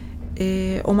att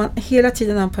om man hela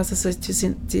tiden anpassar sig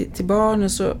till barnen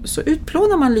så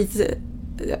utplånar man lite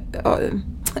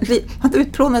man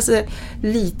utplånar sig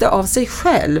lite av sig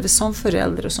själv som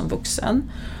förälder och som vuxen.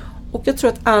 Och jag tror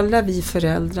att alla vi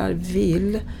föräldrar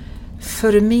vill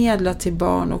förmedla till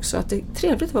barn också att det är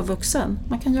trevligt att vara vuxen.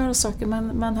 Man kan göra saker,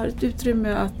 man har ett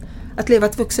utrymme att leva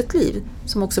ett vuxet liv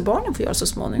som också barnen får göra så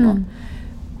småningom.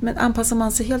 Men anpassar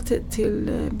man sig helt till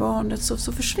barnet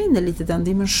så försvinner lite den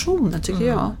dimensionen tycker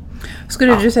jag.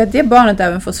 Skulle du säga att det barnet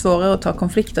även får svårare att ta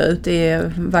konflikter ut i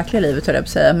verkliga livet, höll jag på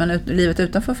att säga, men livet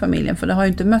utanför familjen, för det har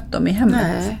ju inte mött dem i hemmet.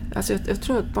 Nej, alltså jag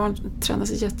tror att barn tränar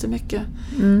sig jättemycket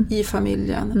i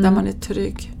familjen där man är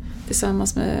trygg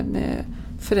tillsammans med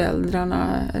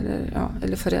föräldrarna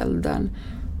eller föräldern,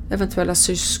 eventuella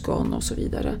syskon och så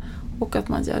vidare. Och att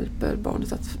man hjälper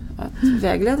barnet att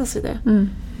vägleda sig det.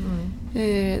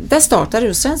 Där startar det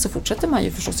och sen så fortsätter man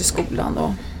ju förstås i skolan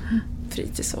och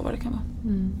fritids och vad det kan vara.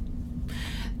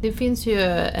 Det finns ju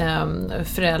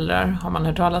föräldrar, har man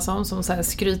hört talas om, som så här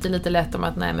skryter lite lätt om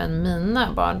att nej men mina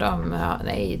barn,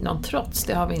 någon trots,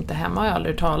 det har vi inte hemma, har jag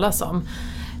aldrig talas om.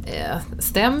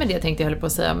 Stämmer det, tänkte jag hålla på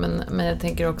att säga, men jag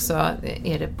tänker också,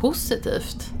 är det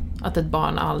positivt att ett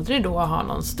barn aldrig då har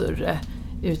någon större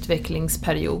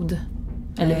utvecklingsperiod?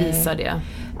 Eller visar det?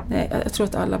 Nej, jag tror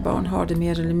att alla barn har det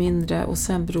mer eller mindre och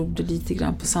sen beror det lite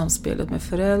grann på samspelet med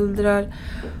föräldrar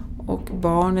och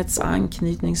barnets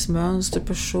anknytningsmönster,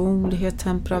 personlighet,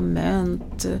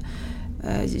 temperament,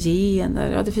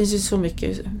 gener. Ja, det finns ju så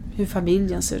mycket hur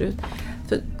familjen ser ut.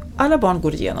 För alla barn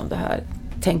går igenom det här,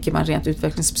 tänker man rent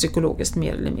utvecklingspsykologiskt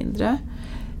mer eller mindre.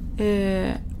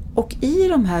 Och i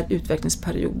de här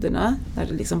utvecklingsperioderna, när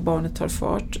det liksom barnet tar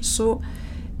fart, så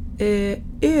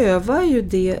övar ju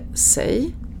det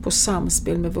sig på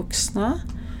samspel med vuxna,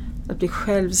 att bli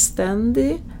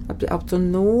självständig, att bli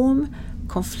autonom,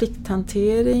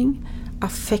 konflikthantering,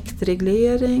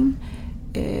 affektreglering,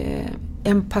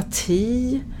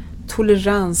 empati,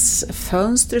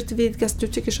 toleransfönstret vidgas. Du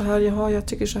tycker så här, jaha, jag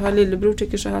tycker så här, lillebror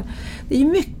tycker så här. Det är ju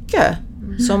mycket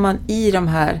som man i de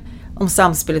här, om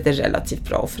samspelet är relativt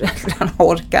bra och föräldrarna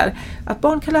orkar, att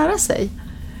barn kan lära sig.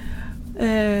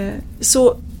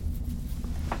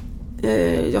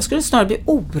 Jag skulle snarare bli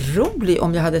orolig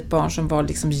om jag hade ett barn som var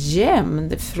liksom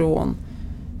jämn från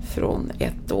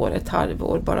 1 år, ett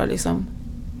halvår, bara liksom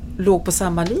låg på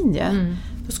samma linje.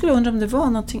 Då skulle jag undra om det var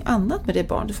någonting annat med det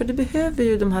barnet. För det behöver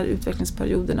ju de här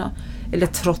utvecklingsperioderna, eller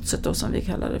trotset då som vi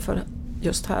kallar det för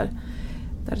just här,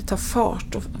 där det tar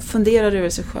fart och funderar över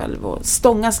sig själv och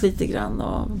stångas lite grann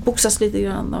och boxas lite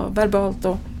grann och verbalt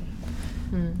och...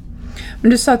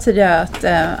 Men du sa tidigare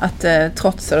att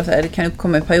trots och så här, det kan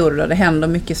uppkomma i perioder där det händer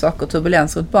mycket saker och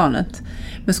turbulens runt barnet.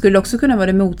 Men skulle det också kunna vara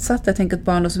det motsatta? Jag tänker att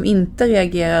barn som inte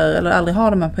reagerar eller aldrig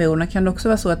har de här perioderna, kan det också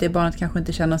vara så att det barnet kanske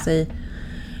inte känner sig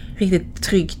riktigt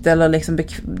tryggt eller liksom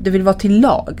det vill vara till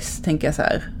lags, tänker jag så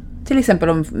här. Till exempel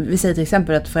om vi säger till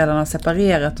exempel att föräldrarna har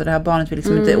separerat och det här barnet vill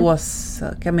liksom inte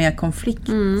åsaka mer konflikt.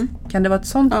 Kan det vara ett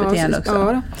sånt beteende också?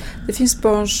 Ja, det finns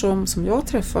barn som jag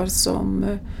träffar som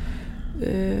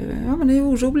men är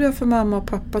oroliga för mamma och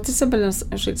pappa, till exempel en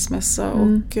skilsmässa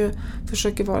och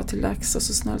försöker vara till lags och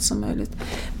så snällt som möjligt.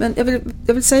 Men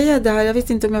jag vill säga det här, jag vet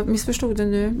inte om jag missförstod det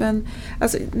nu, men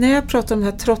alltså, när jag pratar om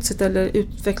det här trotset eller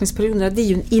utvecklingsperioderna, det är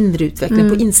ju en inre utveckling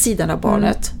på insidan av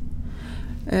barnet,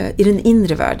 i den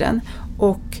inre världen,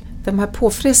 och de här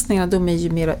påfrestningarna, de är ju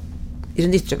mer i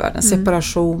den yttre världen,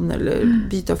 separation eller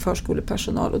byte av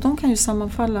förskolepersonal, och de kan ju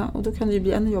sammanfalla och då kan det ju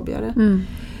bli ännu jobbigare.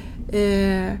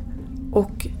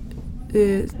 Och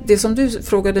det som du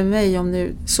frågade mig om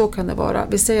nu, så kan det vara.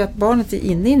 Vi säger att barnet är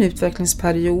inne i en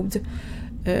utvecklingsperiod,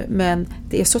 men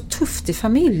det är så tufft i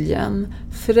familjen.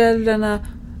 Föräldrarna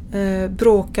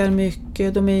bråkar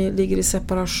mycket, ligger i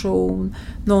separation,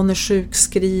 någon är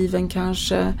sjukskriven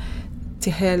kanske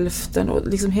till hälften och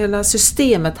liksom hela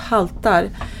systemet haltar.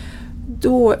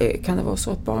 Då kan det vara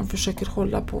så att barn försöker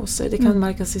hålla på sig. Det kan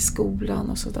märkas i skolan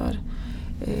och sådär.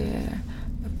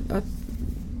 Att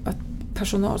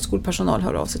skolpersonal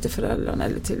hör av sig till föräldrarna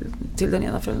eller till den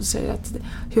ena föräldern och säger att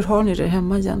hur har ni det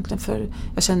hemma egentligen, för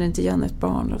jag känner inte igen ett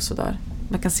barn och sådär.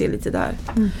 Man kan se lite där.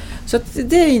 Så att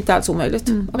det är inte alls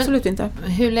omöjligt. Absolut inte.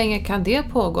 Hur länge kan det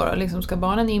pågå? Liksom, ska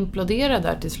barnen implodera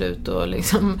där till slut? Och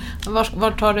liksom,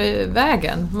 var tar det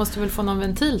vägen? Måste väl få någon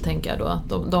ventil, tänker jag då.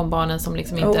 De barnen som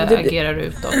liksom inte agerar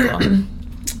utåt då.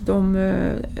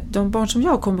 De barn som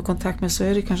jag kommer i kontakt med, så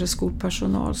är det kanske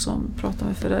skolpersonal som pratar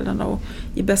med föräldrarna, och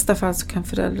i bästa fall så kan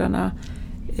föräldrarna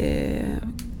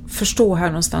förstå här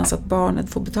någonstans att barnet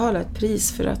får betala ett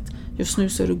pris för att just nu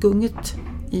så är det gungigt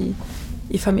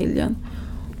i familjen,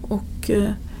 och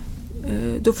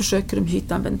då försöker de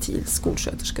hitta en ventil,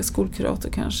 skolsköterska, skolkurator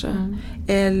kanske,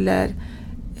 eller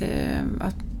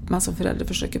att man som förälder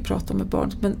försöker prata med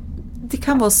barnet, men det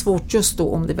kan vara svårt just då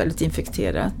om det är väldigt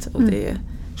infekterat och det är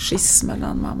schism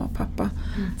mellan mamma och pappa.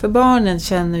 För barnen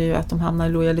känner ju att de hamnar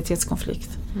i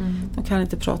lojalitetskonflikt. De kan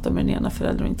inte prata med den ena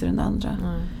föräldern och inte den andra.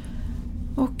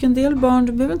 Och en del barn,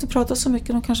 de behöver inte prata så mycket.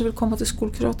 De kanske vill komma till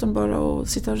skolkuratorn bara och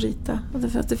sitta och rita.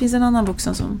 För att det finns en annan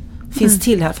vuxen som finns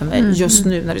till här för mig just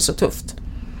nu när det är så tufft.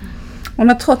 Och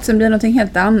när trotsen blir något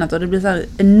helt annat och det blir så här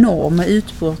enorma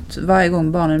utbrott varje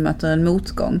gång barnen möter en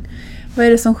motgång. Vad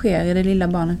är det som sker i det lilla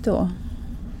barnet då?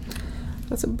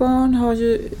 Alltså barn har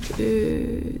ju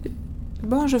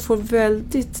barn som får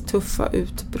väldigt tuffa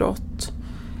utbrott.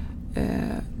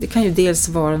 Det kan ju dels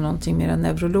vara någonting mer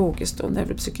neurologiskt och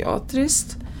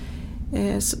neuropsykiatriskt.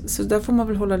 Så där får man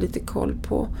väl hålla lite koll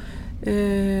på.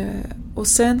 Och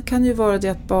sen kan det ju vara det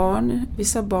att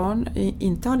vissa barn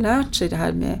inte har lärt sig det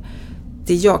här med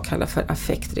det jag kallar för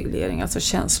affektreglering, alltså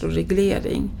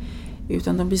känsloreglering.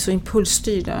 Utan de blir så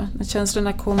impulsstyrda. När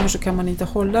känslorna kommer så kan man inte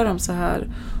hålla dem så här,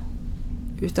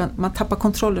 utan man tappar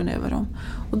kontrollen över dem.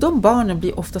 Och de barnen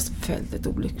blir oftast väldigt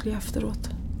olyckliga efteråt.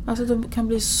 Alltså de kan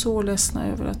bli så ledsna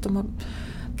över att de har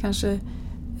kanske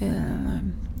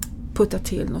puttat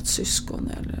till något syskon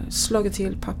eller slagit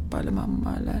till pappa eller mamma.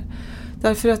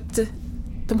 Därför att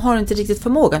de har inte riktigt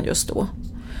förmågan just då.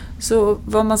 Så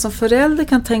vad man som förälder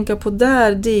kan tänka på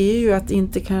där, det är ju att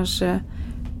inte kanske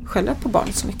skälla på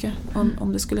barnet så mycket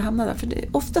om det skulle hamna där. För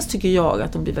oftast tycker jag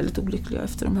att de blir väldigt olyckliga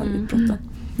efter de här utbrotten.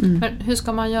 Men hur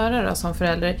ska man göra då som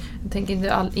förälder? Jag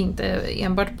tänker inte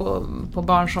enbart på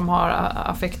barn som har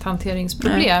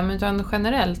affekthanteringsproblem, utan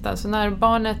generellt. Alltså när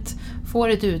barnet får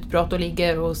ett utbrott och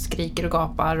ligger och skriker och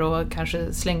gapar och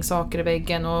kanske slänger saker i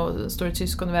väggen och står ett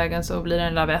syskon i vägen, så blir det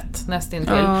en lavett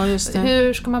nästintill. Ja, just det.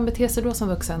 Hur ska man bete sig då som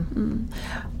vuxen?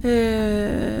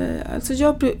 Alltså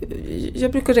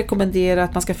jag brukar rekommendera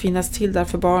att man ska finnas till där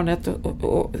för barnet försökt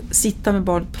att sitta med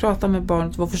barnet, prata med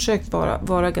barnet och försökt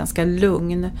vara ganska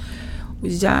lugn. Och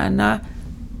gärna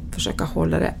försöka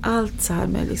hålla det. Allt så här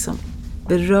med liksom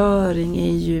beröring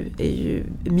är ju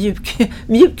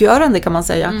mjukgörande kan man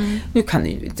säga. Nu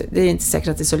det är inte säkert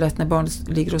att det är så lätt när barnet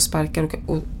ligger och sparkar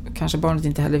och kanske barnet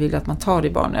inte heller vill att man tar i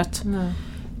barnet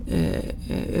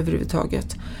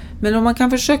överhuvudtaget. Men om man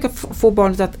kan försöka få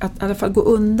barnet att i alla fall gå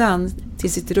undan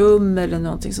till sitt rum eller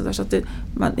någonting sådär, så att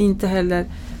man inte heller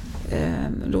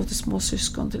låter små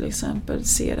syskon till exempel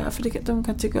se det här. För de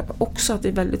kan tycka också att det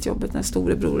är väldigt jobbigt när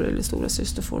storebror eller stora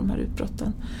syster får de här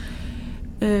utbrotten.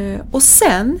 Och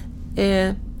sen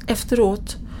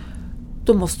efteråt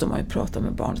då måste man ju prata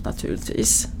med barnet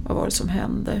naturligtvis. Vad var det som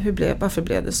hände? Varför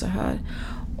blev det så här?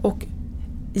 Och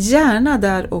gärna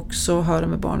där också höra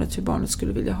med barnet hur barnet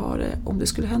skulle vilja ha det om det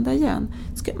skulle hända igen.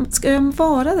 Ska jag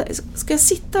vara där? Ska jag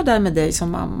sitta där med dig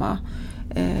som mamma?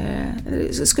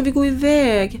 Ska vi gå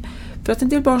iväg? För att en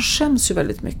del barn skäms ju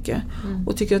väldigt mycket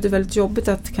och tycker att det är väldigt jobbigt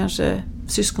att kanske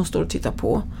syskon står och tittar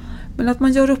på. Men att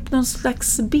man gör upp någon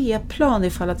slags B-plan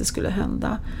ifall att det skulle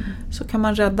hända, så kan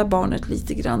man rädda barnet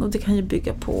lite grann, och det kan ju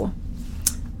bygga på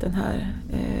den här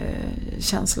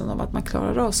känslan av att man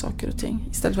klarar av saker och ting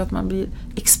istället för att man blir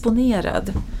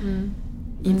exponerad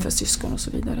inför syskon och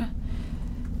så vidare.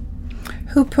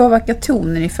 Hur påverkar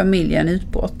tonen i familjen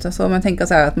utbrott? Alltså om man tänker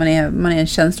så här att man är en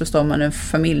känslostorm, man är en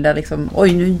familj där liksom,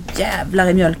 oj nu jävlar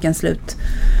är mjölken slut.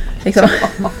 Liksom.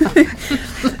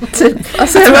 Typ,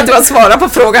 alltså, jag tror att du har svarat på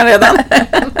frågan redan.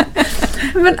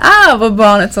 Men ärver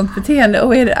barnet ett sånt beteende,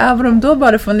 och ärver de då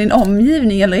bara från din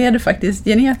omgivning eller är det faktiskt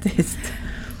genetiskt?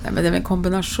 Nej, men det är en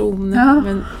kombination. Ja.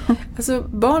 Men, alltså,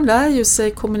 barn lär ju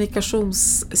sig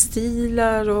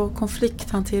kommunikationsstilar och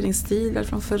konflikthanteringsstilar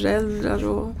från föräldrar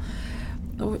och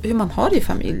hur man har det i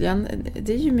familjen.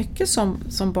 Det är ju mycket som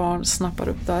barn snappar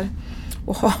upp där.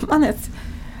 Och har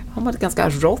man ett ganska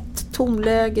rått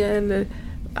tonläge eller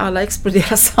alla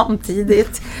exploderar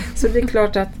samtidigt, så det är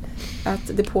klart att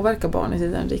det påverkar barnet i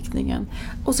den riktningen.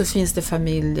 Och så finns det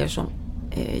familjer som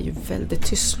är ju väldigt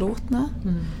tystlåtna,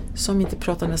 som inte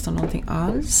pratar nästan någonting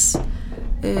alls.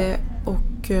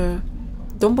 Och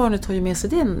de barnen tar ju med sig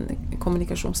den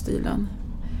kommunikationsstilen.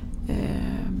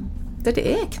 Där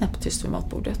det är knäpptyst vid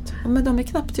matbordet. Men de är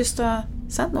knäpptysta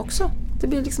sen också. Det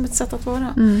blir liksom ett sätt att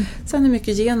vara. Sen är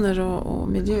mycket gener och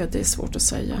miljö, det är svårt att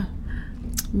säga.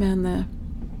 Men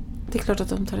det är klart att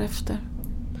de tar efter.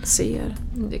 Ser.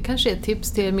 Det kanske är ett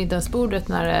tips till middagsbordet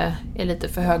när det är lite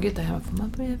för högt där hemma. Får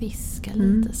man börja viska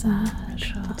lite så här.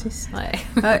 Nej.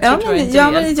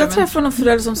 Jag träffade någon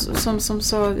förälder som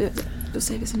sa, då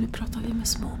säger vi så, nu pratar vi med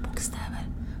små bokstäver.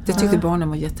 Det tyckte barnen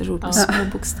var jätteroligt med små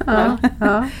bokstäver.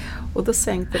 Och då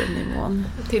sänkte de nivån.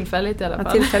 Tillfälligt i alla fall.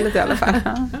 Ja, tillfälligt i alla fall.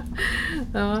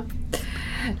 Ja.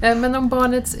 Men om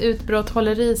barnets utbrott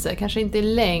håller i sig, kanske inte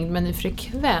i längd men i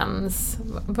frekvens,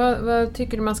 vad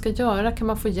tycker du man ska göra? Kan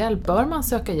man få hjälp? Bör man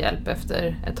söka hjälp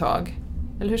efter ett tag?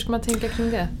 Eller hur ska man tänka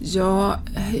kring det? Ja,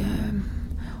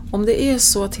 om det är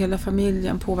så att hela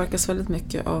familjen påverkas väldigt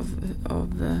mycket av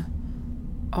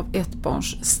ett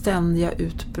barns ständiga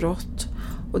utbrott,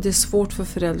 och det är svårt för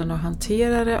föräldrarna att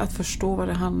hantera det, att förstå vad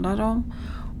det handlar om,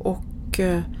 och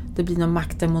det blir någon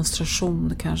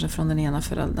maktdemonstration kanske från den ena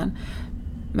föräldern.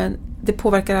 Men det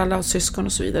påverkar alla och syskon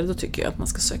och så vidare, då tycker jag att man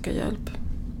ska söka hjälp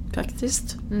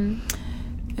faktiskt.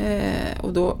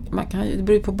 Och då, det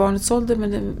beror på barnets ålder,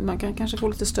 men man kan kanske få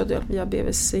lite stödhjälp via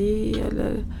BVC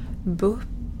eller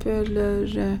BUP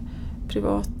eller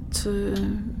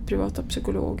privata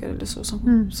psykologer eller så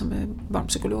som är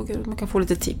barnpsykologer. Man kan få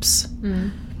lite tips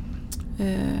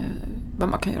vad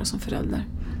man kan göra som förälder.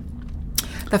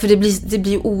 Därför det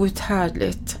blir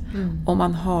outhärdligt om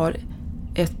man har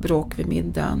ett bråk vid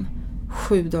middagen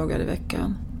 7 dagar i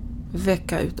veckan,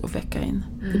 vecka ut och vecka in.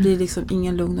 Det blir liksom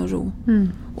ingen lugn och ro.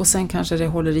 Och sen kanske det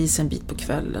håller i sig en bit på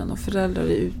kvällen och föräldrar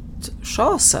är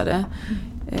utschasade.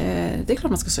 Det är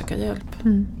klart man ska söka hjälp.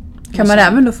 Kan man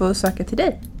även då få söka till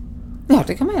dig? Ja,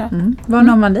 det kan man göra. Var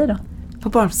når man dig då? På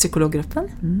barnpsykologgruppen.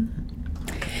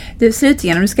 Du,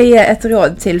 slutligen, om du ska ge ett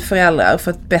råd till föräldrar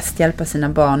för att bäst hjälpa sina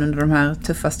barn under de här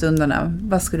tuffa stunderna,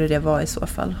 vad skulle det vara i så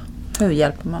fall? Hur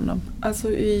hjälper man dem? Alltså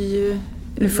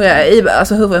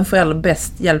hur en förälder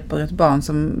bäst hjälper ett barn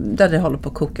där det håller på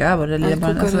att koka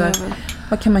över.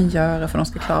 Vad kan man göra för att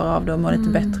de ska klara av det och må lite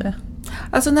bättre?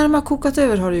 Alltså när de har kokat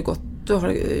över har det ju gått, då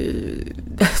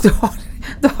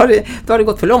har det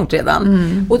gått för långt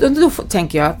redan. Och då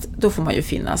tänker jag att då får man ju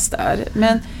finnas där.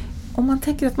 Men om man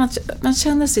tänker att man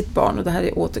känner sitt barn och det här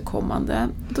är återkommande,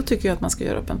 då tycker jag att man ska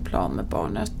göra upp en plan med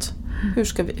barnet.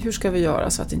 Hur ska vi göra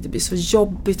så att det inte blir så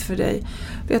jobbigt för dig?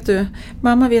 Vet du,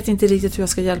 mamma vet inte riktigt hur jag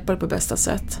ska hjälpa dig på bästa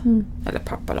sätt. Eller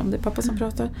pappa, om det är pappa som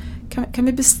pratar. Kan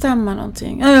vi bestämma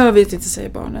någonting? Jag vet inte, säger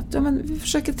barnet. Ja, men vi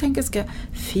försöker tänka, ska jag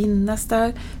finnas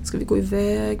där? Ska vi gå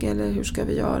iväg eller hur ska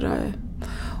vi göra?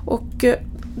 Och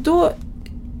då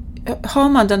har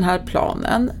man den här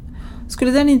planen.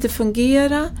 Skulle den inte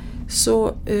fungera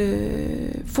så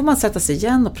får man sätta sig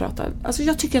igen och prata. Alltså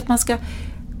jag tycker att man ska...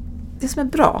 Det som är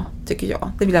bra, tycker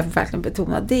jag, det vill jag verkligen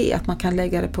betona, det är att man kan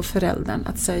lägga det på föräldern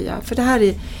att säga. För det här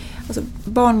är... Alltså,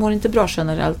 barn mår inte bra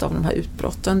generellt av de här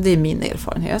utbrotten, det är min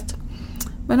erfarenhet.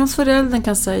 Men om föräldern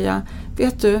kan säga,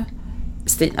 vet du,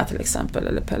 Stina till exempel,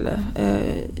 eller Pelle,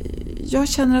 jag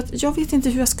känner att jag vet inte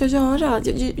hur jag ska göra.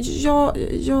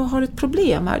 Jag har ett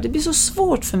problem här. Det blir så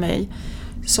svårt för mig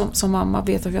som mamma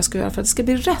veta hur jag ska göra för att det ska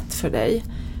bli rätt för dig.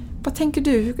 Vad tänker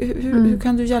du? Hur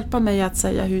kan du hjälpa mig att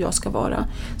säga hur jag ska vara?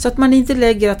 Så att man inte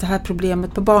lägger att det här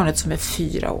problemet på barnet som är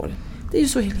 4 år. Det är ju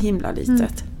så himla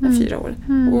litet, 4 år.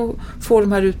 Och får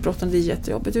de här utbrotten, det är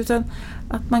jättejobbigt. Utan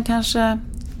att man kanske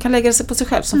kan lägga sig på sig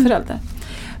själv som förälder.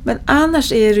 Men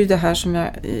annars är det ju det här som jag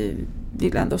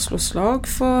vill ändå slå slag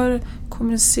för.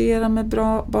 Kommunicera med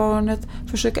barnet.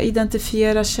 Försöka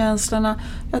identifiera känslorna.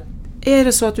 Är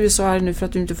det så att du är så arg nu för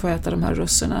att du inte får äta de här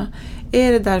russerna?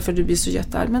 Är det därför du blir så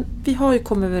jättearg? Men vi har ju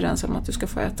kommit överens om att du ska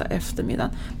få äta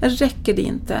eftermiddagen. Men räcker det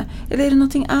inte? Eller är det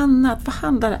någonting annat? Vad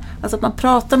handlar det? Alltså att man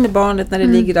pratar med barnet när det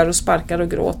ligger där och sparkar och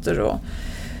gråter.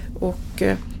 Och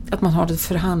att man har ett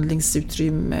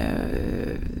förhandlingsutrymme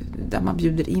där man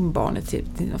bjuder in barnet till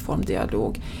någon form av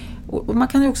dialog. Och man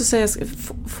kan ju också säga,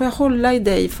 får jag hålla i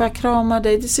dig? Får jag krama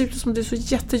dig? Det ser ut som det är så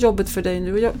jättejobbigt för dig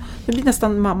nu. Och jag blir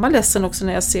nästan mamma ledsen också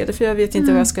när jag ser det, för jag vet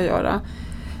inte vad jag ska göra.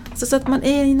 Så att man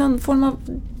är i någon form av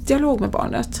dialog med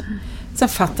barnet. Sen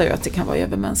fattar jag att det kan vara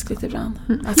övermänskligt ibland.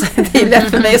 Alltså, det är lätt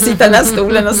för mig att sitta i den här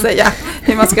stolen och säga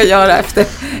hur man ska göra efter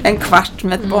en kvart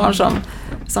med ett barn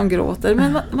som gråter.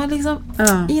 Men man liksom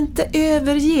inte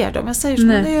överger dem. Jag säger så,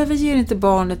 man överger inte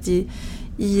barnet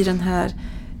i den här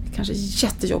kanske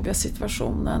jättejobbiga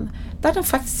situationen där den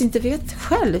faktiskt inte vet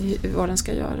själv vad den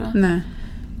ska göra. Nej.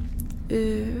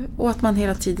 Och att man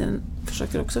hela tiden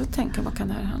försöker också tänka, vad kan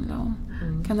det här handla om?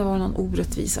 Kan det vara någon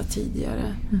orättvisa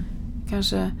tidigare?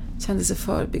 Kanske kände sig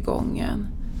förbigången.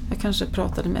 Jag kanske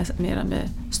pratade mera med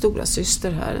stora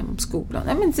syster här om skolan.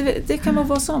 Nej, men det kan vara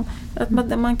vad som.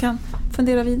 Att man kan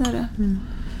fundera vidare.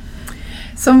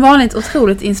 Som vanligt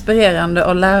otroligt inspirerande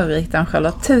och lärorikt,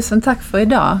 Ann-Charlotte. Tusen tack för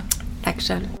idag. Tack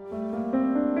själv.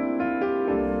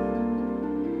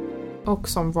 Och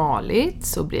som vanligt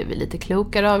så blev vi lite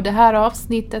klokare av det här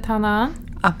avsnittet, Hanna.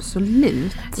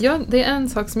 Absolut. Ja, det är en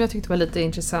sak som jag tyckte var lite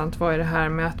intressant, var ju det här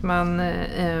med att man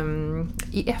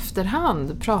i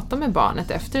efterhand pratar med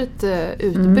barnet efter ett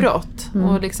utbrott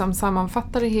och liksom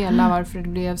sammanfattar det hela, varför det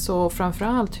blev så, och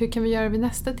framförallt hur kan vi göra vid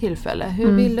nästa tillfälle?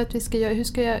 Hur vill du att vi ska göra?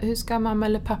 Hur ska mamma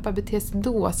eller pappa bete sig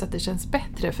då så att det känns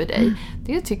bättre för dig?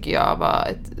 Det tycker jag var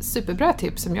ett superbra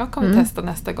tips som jag kommer testa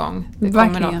nästa gång det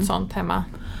kommer något sånt hemma.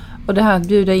 Och det här att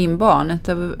bjuda in barnet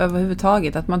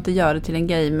överhuvudtaget, att man inte gör det till en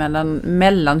grej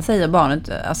mellan sig och barnet,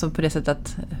 alltså på det sättet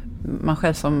att man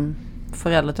själv som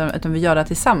förälder, utan vi gör det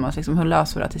tillsammans, liksom, hur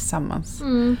löser vi det tillsammans?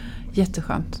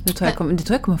 Jätteskönt. Det tror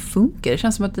jag kommer funka. Det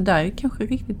känns som att det där är kanske en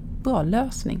riktigt bra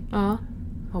lösning. Ja,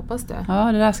 hoppas det.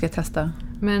 Ja, det där ska jag testa.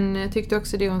 Men jag tyckte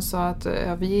också det hon sa, att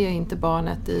överge inte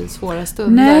barnet i svåra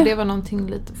stunder. Nej. Det var någonting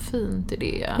lite fint i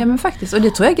det. Ja, men faktiskt. Och det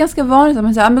tror jag är ganska vanligt. Att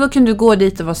man säger, men då kan du gå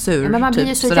dit och vara sur. Men man blir ju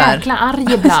typ, så sådär. jäkla arg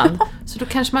ibland. Så då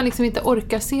kanske man liksom inte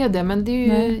orkar se det. Men det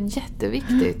är ju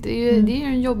jätteviktigt. Det är ju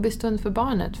en jobbig stund för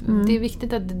barnet. Det är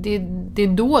viktigt att det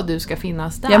är då du ska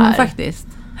finnas där. Ja, men faktiskt.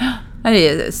 Ja, det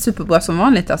är superbra som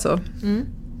vanligt alltså.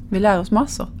 Vi lär oss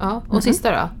massor. Ja, och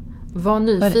sista då. Var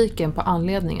nyfiken på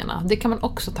anledningarna. Det kan man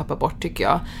också tappa bort, tycker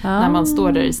jag. När man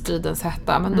står där i stridens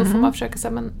hetta. Men då får man försöka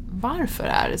säga, men varför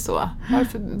är det så?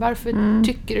 Varför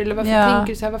tycker du, eller varför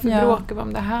tänker du så här? Varför bråkar vi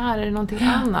om det här? Är det någonting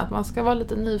annat? Man ska vara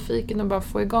lite nyfiken och bara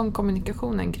få igång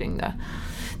kommunikationen kring det.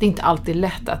 Det är inte alltid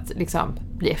lätt att liksom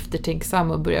bli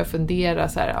eftertänksam och börja fundera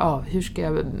så här, hur ska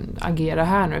jag agera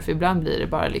här nu? För ibland blir det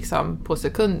bara liksom på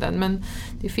sekunden. Men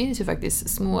det finns ju faktiskt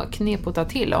små knep att ta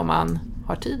till om man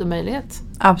har tid och möjlighet.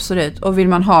 Absolut. Och vill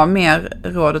man ha mer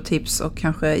råd och tips och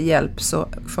kanske hjälp, så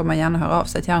får man gärna höra av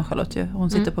sig till Ann-Charlotte. Hon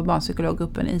sitter på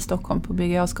barnpsykologruppen i Stockholm på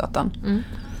Birger Jarlsgatan.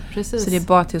 Precis. Så det är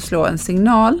bara till att slå en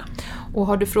signal. Och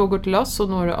har du frågor till oss så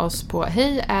når du oss på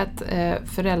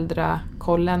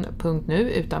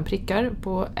hej@föräldrakollen.nu utan prickar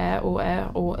på ä och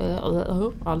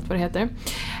allt vad det heter.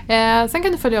 Sen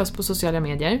kan du följa oss på sociala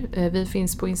medier. Vi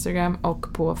finns på Instagram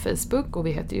och på Facebook och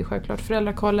vi heter ju självklart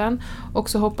Föräldrakollen. Och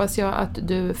så hoppas jag att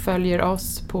du följer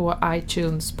oss på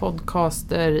iTunes,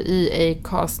 Podcaster, i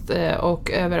Acast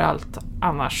och överallt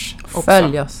annars också.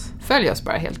 Följ oss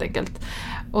bara helt enkelt.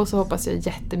 Och så hoppas jag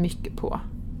jättemycket på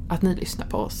att ni lyssnar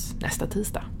på oss nästa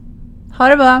tisdag. Ha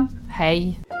det bra!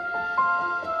 Hej!